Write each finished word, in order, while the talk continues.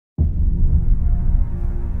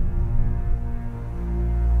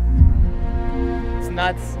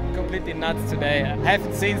nuts, completely nuts today. I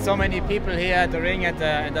haven't seen so many people here at the ring at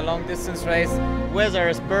the long distance race. Weather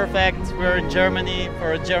is perfect. We're in Germany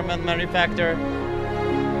for a German manufacturer.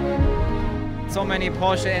 So many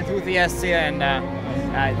Porsche enthusiasts here, and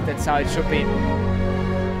that's how it should be.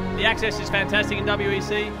 The access is fantastic in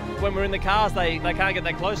WEC. When we're in the cars, they can't get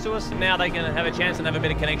that close to us. Now they can have a chance and have a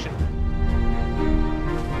bit of connection.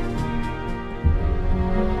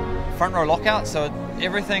 Front row lockout, so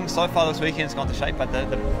everything so far this weekend's gone to shape, but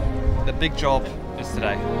the big job is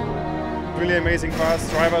today. Really amazing cars,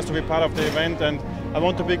 drivers to be part of the event, and I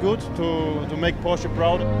want to be good to make Porsche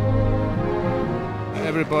proud.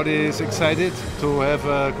 Everybody is excited to have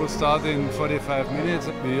a good start in 45 minutes.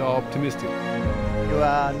 We are optimistic. You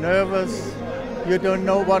are nervous, you don't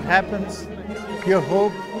know what happens. You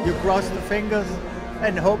hope, you cross the fingers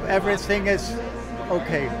and hope everything is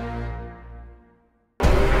okay.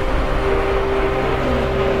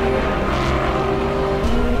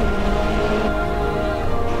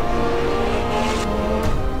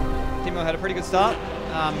 Timo had a pretty good start.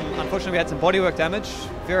 Unfortunately, we had some bodywork damage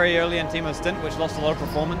very early in Timo's stint, which lost a lot of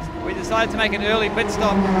performance. We decided to make an early pit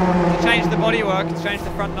stop to change the bodywork, to change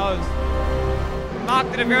the front nose. Mark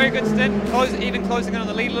did a very good stint, even closing in on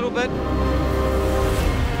the lead a little bit.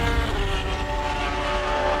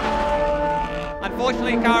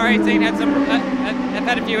 Unfortunately, car 18 have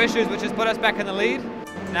had a few issues, which has put us back in the lead.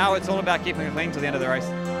 Now it's all about keeping it clean till the end of the race.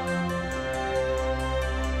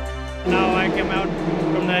 Now I came out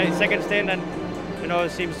from the second stint and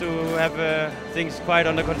seems to have things quite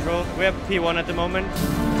under control. We have P1 at the moment.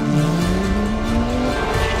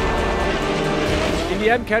 In the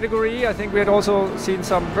M category, I think we had also seen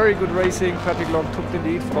some very good racing. Patrick Long took the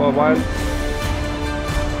lead for a while.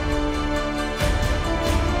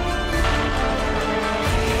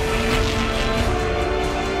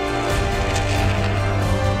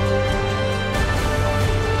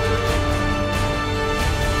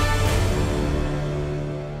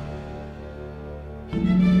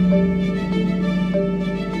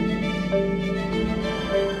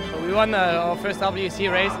 We won our first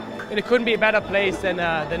WEC race, and it couldn't be a better place than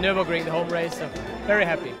the Nürburgring, the home race. So very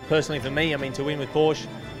happy. Personally, for me, I mean, to win with Porsche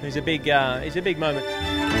is a big moment.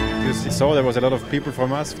 You saw there was a lot of people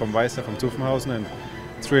from us, from Weiser, from Zuffenhausen, and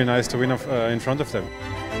it's really nice to win in front of them.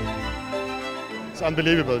 It's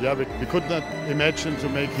unbelievable. Yeah, we could not imagine to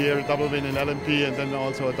make here a double win in LMP and then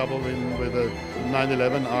also a double win with a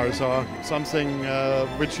 911 RSR. Something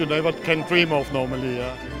which you never can dream of normally.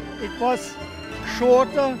 Yeah. It was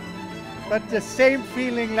shorter, but the same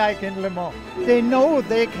feeling like in Le Mans. They know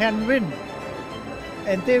they can win,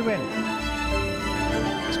 and they win.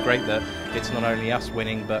 It's great that it's not only us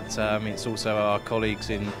winning, but it's also our colleagues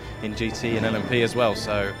in GT and LMP as well.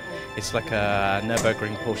 So it's like a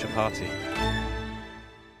Nürburgring Porsche party.